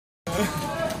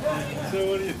So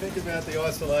what do you think about the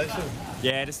isolation?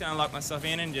 Yeah, just gonna lock myself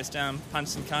in and just punch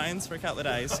some cones for a couple of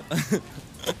days. You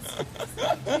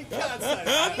can't say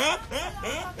that.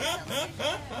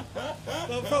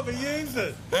 They'll probably use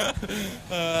it.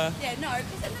 Yeah, no,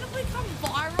 because then it'll become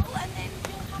viral and then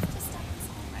you'll have to stay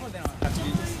inside. Well, then I'll have to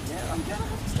I'm gonna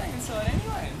have to stay inside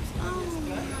anyway.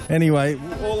 Anyway,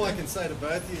 all I can say to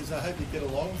both of you is I hope you get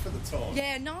along for the time.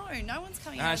 Yeah, no one's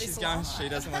coming out of this She's going. alive. She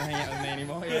doesn't want to hang out with me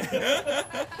anymore.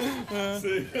 Yeah.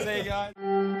 See you guys.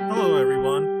 Hello,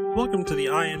 everyone. Welcome to the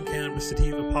I Am Cannabis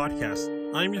Sativa podcast.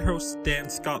 I'm your host, Dan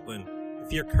Scotland.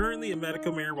 If you're currently a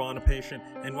medical marijuana patient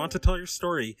and want to tell your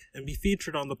story and be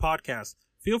featured on the podcast,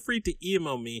 feel free to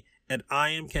email me at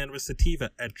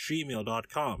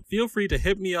iamcannabissativa@gmail.com. Feel free to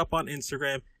hit me up on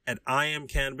Instagram at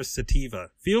iamcannabissativa.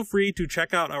 Feel free to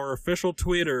check out our official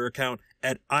Twitter account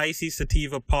at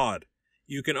ICSativaPod.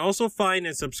 You can also find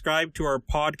and subscribe to our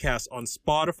podcast on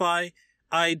Spotify,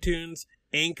 iTunes,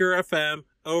 Anchor FM,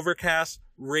 Overcast,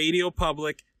 Radio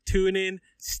Public, TuneIn,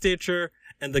 Stitcher,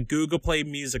 and the Google Play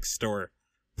Music Store.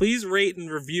 Please rate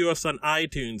and review us on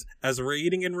iTunes, as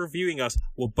rating and reviewing us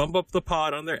will bump up the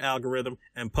pod on their algorithm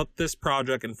and put this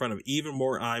project in front of even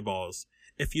more eyeballs.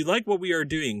 If you like what we are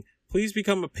doing, please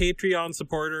become a Patreon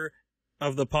supporter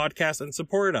of the podcast and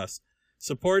support us.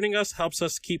 Supporting us helps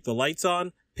us keep the lights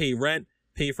on, pay rent,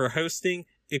 pay for hosting,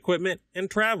 equipment, and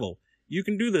travel. You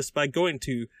can do this by going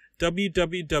to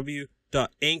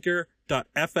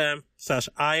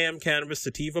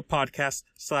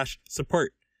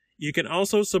www.anchor.fm/IamCannabisSativapodcast/support. You can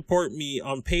also support me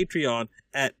on Patreon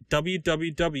at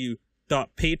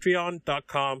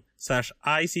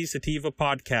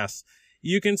www.patreon.com/ICSativapodcast.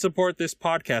 You can support this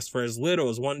podcast for as little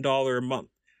as $1 a month.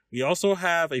 We also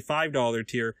have a $5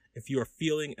 tier if you are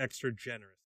feeling extra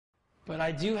generous. But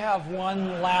I do have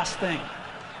one last thing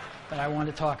that I want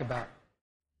to talk about.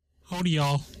 Howdy,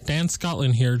 y'all. Dan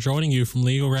Scotland here, joining you from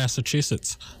Legal,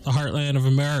 Massachusetts, the heartland of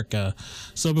America.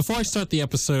 So before I start the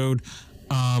episode,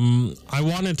 I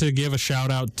wanted to give a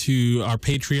shout out to our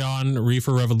Patreon,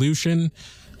 Reefer Revolution.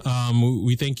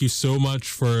 We thank you so much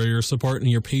for your support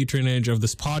and your patronage of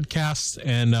this podcast.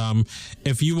 And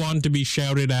if you want to be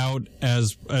shouted out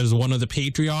as one of the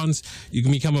Patreons, you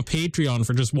can become a Patreon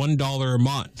for just $1 a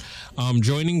month.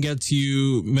 Joining gets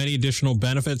you many additional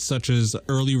benefits, such as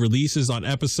early releases on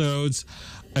episodes,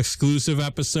 exclusive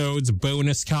episodes,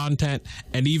 bonus content,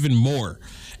 and even more.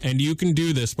 And you can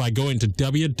do this by going to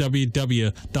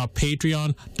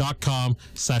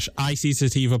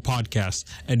www.patreon.com/ICSativapodcast,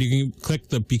 and you can click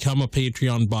the Become a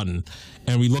Patreon button.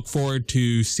 And we look forward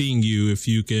to seeing you if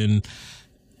you can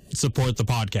support the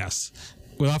podcast.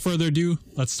 Without further ado,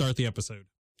 let's start the episode.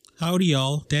 Howdy,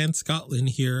 y'all. Dan Scotland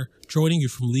here, joining you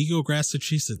from Legal,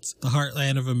 Massachusetts, the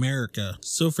heartland of America.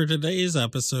 So for today's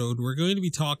episode, we're going to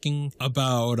be talking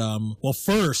about,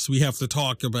 first we have to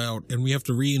talk about, and we have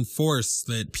to reinforce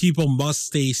that people must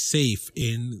stay safe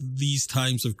in these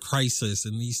times of crisis,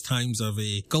 in these times of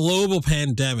a global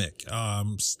pandemic.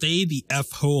 Stay the F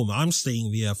home. I'm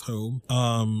staying the F home.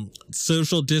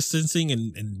 Social distancing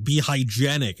and be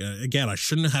hygienic. Again, I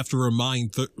shouldn't have to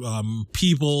remind I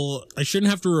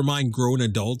shouldn't have to remind grown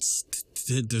adults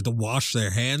to wash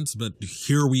their hands, but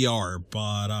here we are.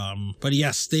 But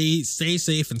yeah, stay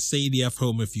safe and stay the F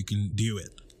home if you can do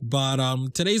it. But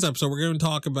today's episode, we're going to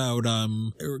talk about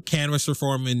cannabis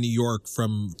reform in New York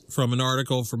from an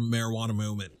article from Marijuana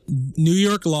Moment. New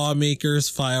York lawmakers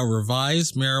file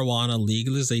revised marijuana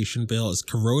legalization bill as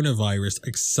coronavirus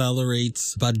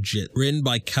accelerates budget. Written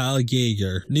by Kyle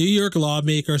Geiger. New York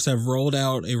lawmakers have rolled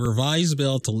out a revised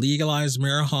bill to legalize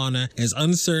marijuana as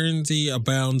uncertainty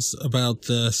abounds about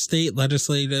the state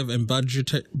legislative and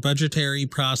budgetary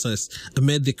process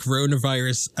amid the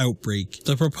coronavirus outbreak.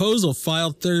 The proposal,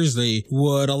 filed Thursday,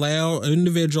 would allow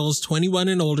individuals 21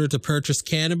 and older to purchase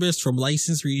cannabis from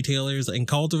licensed retailers and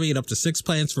cultivate up to 6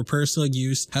 plants for personal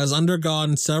use, has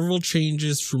undergone several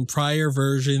changes from prior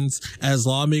versions as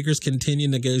lawmakers continue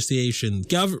negotiations.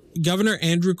 Governor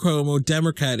Andrew Cuomo,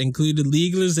 Democrat, included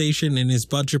legalization in his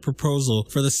budget proposal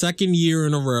for the second year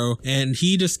in a row, and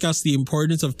he discussed the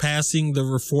importance of passing the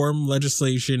reform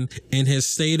legislation in his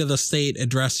State of the State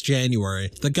address January.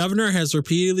 The governor has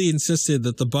repeatedly insisted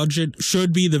that the budget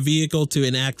should be the vehicle to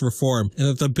enact reform, and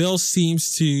that the bill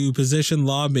seems to position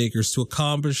lawmakers to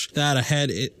accomplish that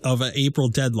ahead of an April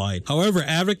deadline. However,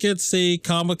 advocates say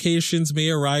complications may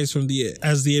arise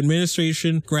as the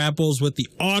administration grapples with the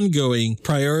ongoing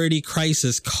priority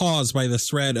crisis caused by the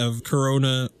threat of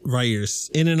coronavirus.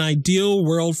 In an ideal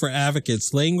world for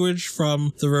advocates, language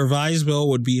from the revised bill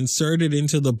would be inserted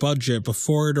into the budget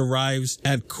before it arrives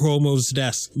at Cuomo's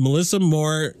desk. Melissa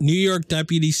Moore, New York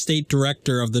Deputy State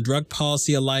Director of the Drug Policy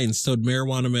Democracy Alliance told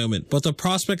Marijuana Moment, but the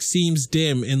prospect seems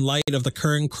dim in light of the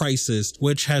current crisis,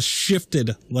 which has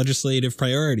shifted legislative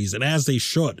priorities, and as they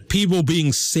should. People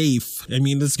being safe, I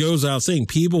mean, this goes without saying,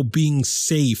 people being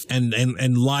safe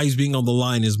and lives being on the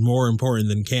line is more important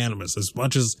than cannabis. As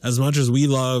much as we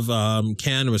love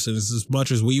cannabis, and as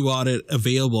much as we want it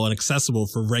available and accessible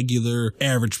for regular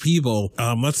average people,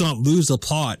 let's not lose the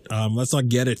plot. Let's not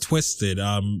get it twisted.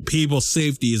 People's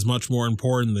safety is much more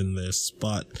important than this,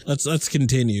 but let's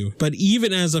continue. But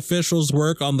even as officials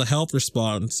work on the health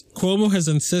response, Cuomo has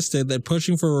insisted that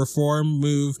pushing for a reform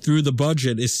move through the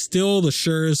budget is still the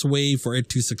surest way for it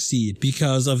to succeed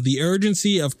because of the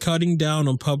urgency of cutting down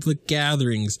on public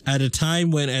gatherings at a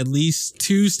time when at least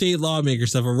 2 state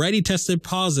lawmakers have already tested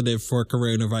positive for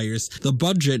coronavirus. The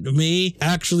budget may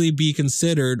actually be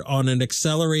considered on an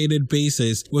accelerated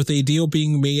basis, with a deal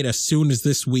being made as soon as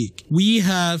this week. We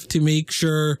have to make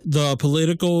the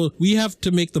political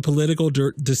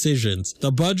decisions.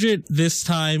 The budget this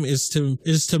time is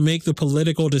to make the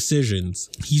political decisions,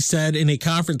 he said in a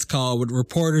conference call with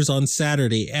reporters on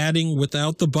Saturday, adding,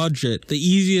 without the budget, the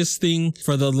easiest thing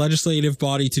for the legislative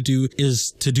body to do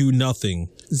is to do nothing.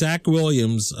 Zach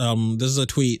Williams, this is a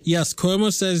tweet. Yes,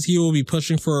 Cuomo says he will be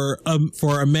pushing for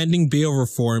amending bail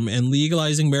reform and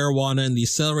legalizing marijuana in the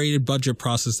accelerated budget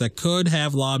process that could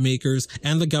have lawmakers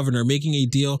and the governor making a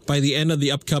deal by the end of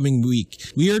the upcoming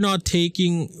week. We are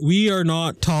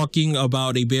not talking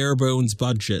about a bare bones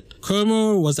budget.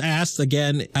 Cuomo was asked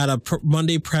again at a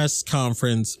Monday press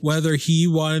conference whether he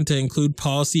wanted to include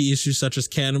policy issues such as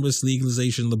cannabis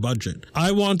legalization in the budget.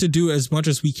 I want to do as much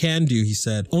as we can do, he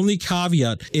said. Only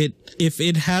caveat, if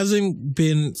it hasn't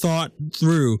been thought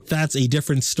through, that's a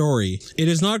different story. It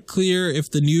is not clear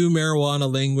if the new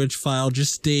marijuana language filed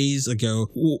just days ago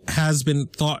has been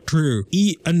thought through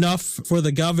enough for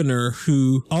the governor,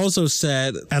 who also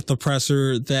said at the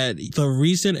presser that the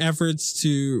recent efforts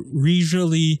to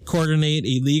regionally coordinate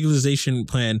a legalization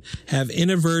plan have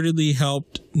inadvertently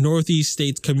helped Northeast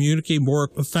states communicate more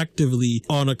effectively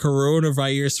on a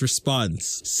coronavirus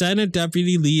response. Senate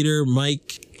Deputy Leader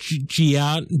Mike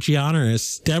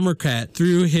Gianaris, Democrat,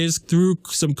 threw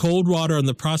some cold water on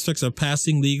the prospects of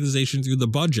passing legalization through the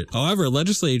budget. However,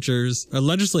 legislators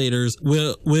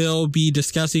will be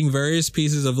discussing various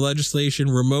pieces of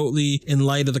legislation remotely in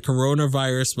light of the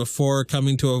coronavirus before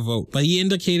coming to a vote. But he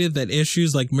indicated that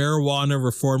issues like marijuana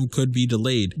reform could be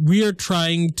delayed. We are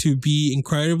trying to be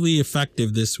incredibly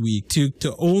effective this week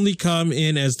to only come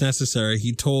in as necessary,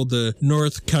 he told the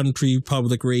North Country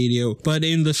Public Radio. But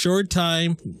in the short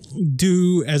time,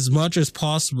 do as much as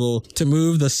possible to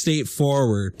move the state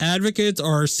forward. Advocates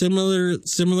are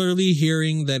similarly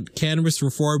hearing that cannabis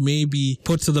reform may be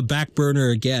put to the back burner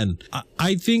again.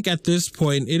 I think at this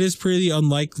point it is pretty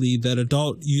unlikely that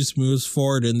adult use moves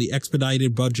forward in the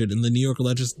expedited budget in the New York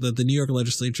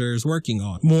legislature is working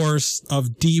on. Morse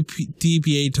of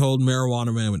DPA told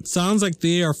Marijuana Moment. Sounds like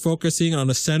they are focusing on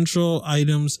essential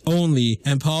items only,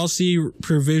 and policy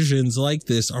provisions like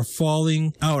this are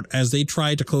falling out as they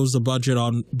try to close the budget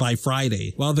by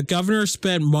Friday. While the governor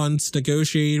spent months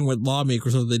negotiating with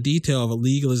lawmakers over the detail of a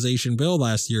legalization bill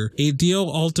last year, a deal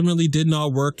ultimately did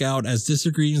not work out as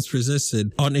disagreements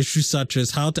persisted on issues such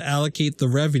as how to allocate the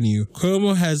revenue.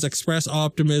 Cuomo has expressed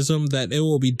optimism that it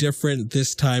will be different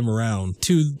this time around.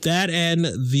 To that end,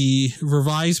 the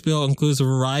revised bill includes a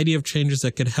variety of changes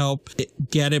that could help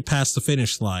get it past the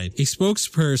finish line. A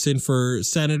spokesperson for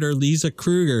Senator Lisa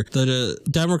Kruger, the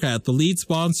Democrat, the lead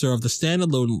sponsor of the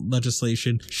standalone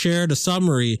legislation, shared a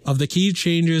summary of the key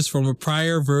changes from a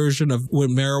prior version of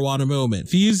Marijuana Moment.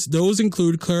 Those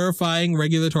include clarifying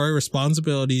regulatory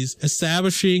responsibilities,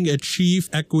 establishing a chief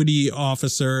equity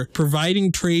officer,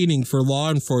 providing training for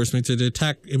law enforcement to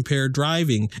detect impaired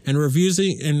driving, and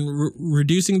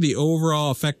reducing the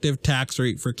overall effective tax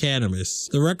rate for cannabis.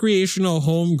 The recreational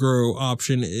home grow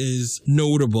option is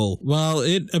notable. While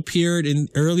it appeared in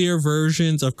earlier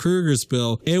versions of Kruger's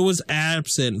bill, it was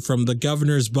absent from the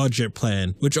governor's budget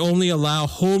plan, which only allow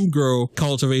home grow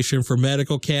cultivation for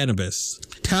medical cannabis.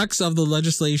 Text of the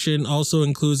legislation also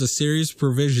includes a series of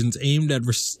provisions aimed at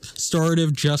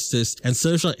restorative justice and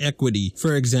social equity.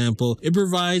 For example, it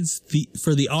provides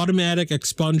for the automatic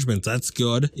expungement. That's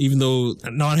good, even though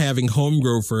not having home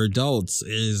grow for adults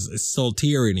is still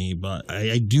tyranny, but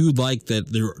I do like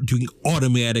that they're doing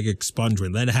automatic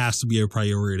expungement. That has to be a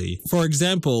priority. For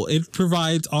example, it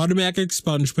provides automatic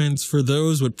expungements for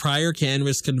those with prior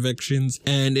cannabis convictions,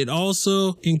 and it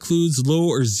also includes low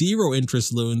or zero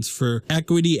interest loans for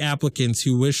equity equity applicants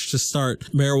who wish to start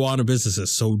marijuana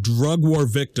businesses. So drug war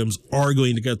victims are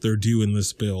going to get their due in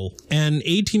this bill. An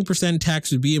 18%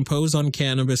 tax would be imposed on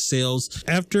cannabis sales.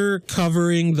 After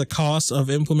covering the cost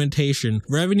of implementation,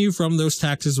 revenue from those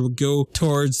taxes would go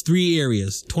towards 3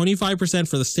 areas. 25%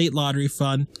 for the state lottery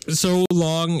fund, so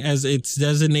long as it's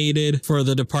designated for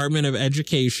the Department of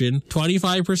Education,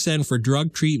 25% for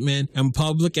drug treatment and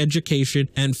public education,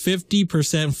 and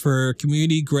 50% for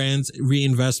community grants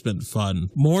reinvestment fund.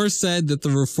 Moore said that the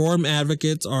reform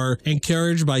advocates are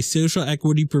encouraged by social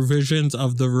equity provisions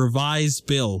of the revised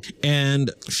bill,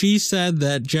 and she said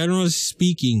that generally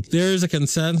speaking, there is a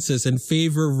consensus in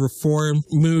favor of reform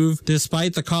move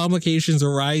despite the complications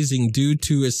arising due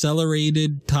to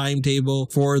accelerated timetable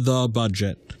for the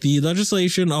budget. The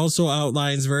legislation also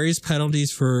outlines various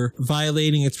penalties for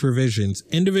violating its provisions.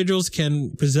 Individuals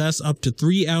can possess up to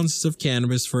 3 ounces of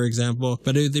cannabis, for example,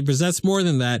 but if they possess more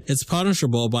than that, it's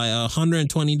punishable by a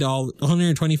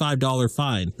 $125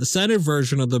 fine. The Senate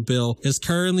version of the bill is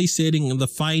currently sitting in the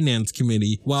Finance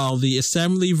Committee, while the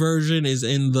Assembly version is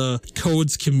in the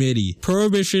Codes Committee.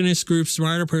 Prohibitionist group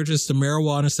Smarter purchased the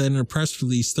Marijuana said in a press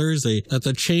release Thursday that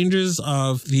the changes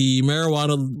of the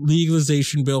marijuana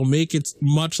legalization bill make it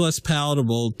much less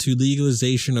palatable to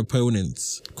legalization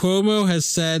opponents. Cuomo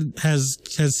has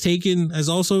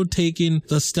also taken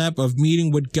the step of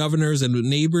meeting with governors and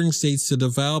neighboring states to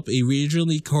develop a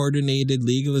regionally coordinated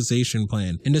legalization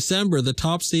plan. In December, the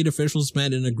top state officials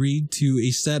met and agreed to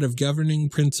a set of governing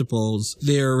principles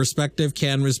their respective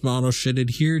cannabis models should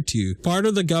adhere to. Part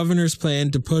of the governor's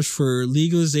plan to push for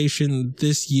legalization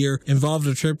this year involved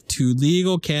a trip to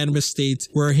legal cannabis states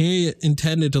where he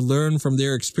intended to learn from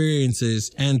their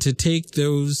experiences and to take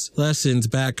those lessons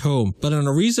back home. But on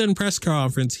a recent press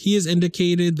conference, he has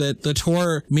indicated that the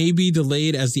tour may be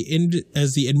delayed as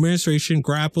the administration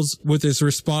grapples with its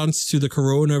response to the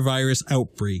coronavirus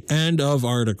outbreak. End of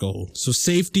article. So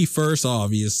safety first,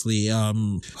 obviously.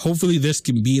 Hopefully this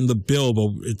can be in the bill,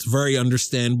 but it's very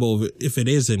understandable if it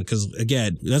isn't, because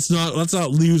again, let's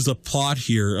not lose the plot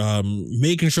here.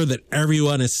 Making sure that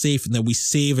everyone is safe and that we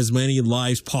save as many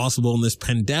lives possible in this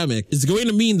pandemic is going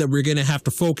to mean that we're going to have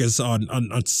to focus on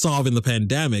solving the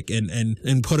pandemic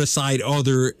and put aside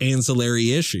other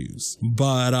ancillary issues.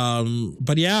 But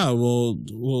yeah,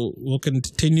 we'll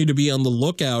continue to be on the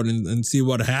lookout and see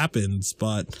what happens.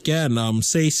 But again,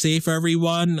 stay safe,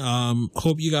 everyone.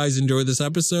 Hope you guys enjoyed this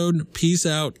episode. Peace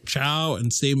out, ciao,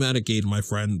 and stay medicated, my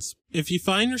friends. If you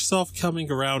find yourself coming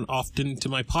around often to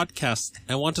my podcast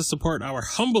and want to support our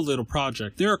humble little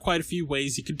project, there are quite a few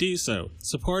ways you could do so.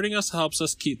 Supporting us helps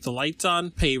us keep the lights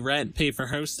on, pay rent, pay for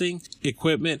hosting,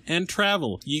 equipment, and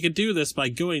travel. You can do this by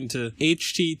going to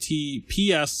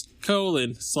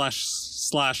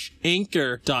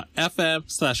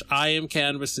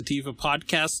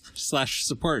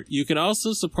https://anchor.fm/IamCannabisSativa/podcast/support. You can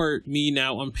also support me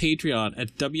now on Patreon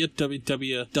at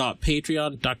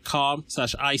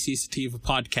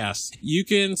www.patreon.com/ICSativapodcast. You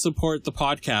can support the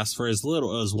podcast for as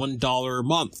little as $1 a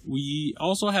month. We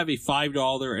also have a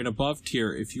 $5 and above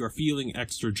tier if you are feeling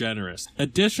extra generous.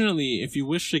 Additionally, if you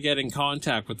wish to get in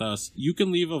contact with us, you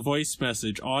can leave a voice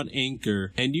message on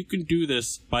Anchor, and you can do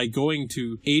this by going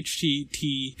to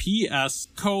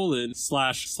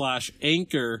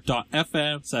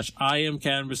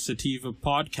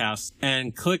https://anchor.fm/IamCannabisSativapodcast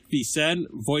and click the send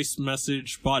voice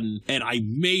message button, and I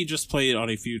may just play it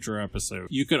on a future episode.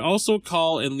 You can also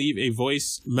call and leave a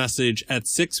voice message at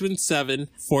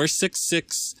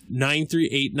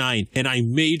 617-466-9389, and I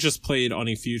may just play it on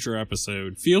a future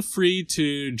episode. Feel free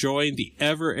to join the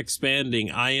ever-expanding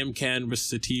I Am Cannabis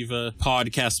Sativa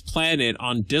podcast planet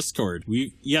on Discord.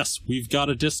 We've got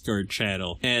a Discord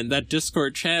channel, and that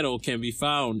Discord channel can be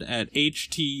found at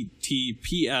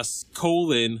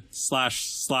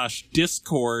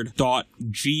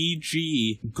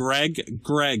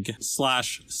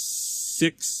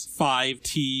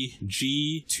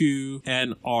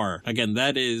Again,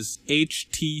 that is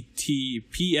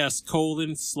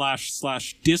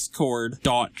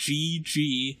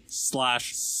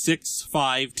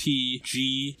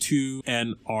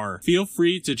https://discord.gg/65tg2nr. Feel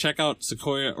free to check out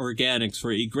Sequoia Organics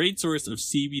for a great source of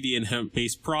CBD and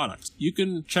hemp-based products. You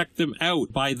can check them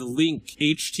out by the link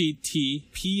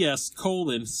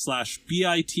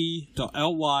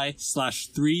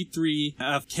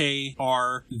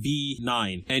https://bit.ly/33fkrv9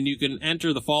 9. And you can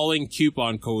enter the following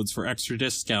coupon codes for extra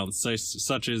discounts,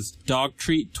 such as Dog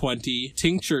Treat 20,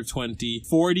 Tincture 20,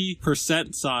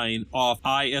 40% sign off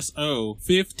ISO,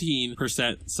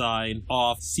 15% sign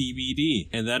off CBD,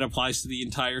 and that applies to the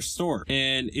entire store.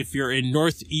 And if you're in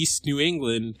Northeast New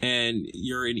England and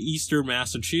you're in Eastern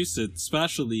Massachusetts,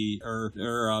 especially, or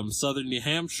Southern New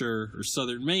Hampshire or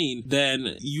Southern Maine,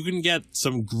 then you can get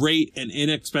some great and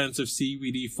inexpensive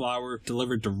CBD flower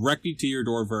delivered directly to your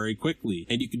door very quickly.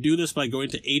 And you can do this by going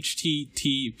to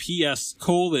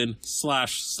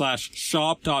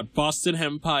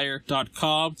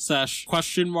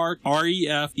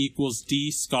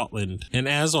https://shop.bostonempire.com/?REF=D Scotland. And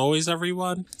as always,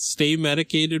 everyone, stay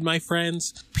medicated, my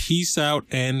friends. Peace out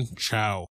and ciao.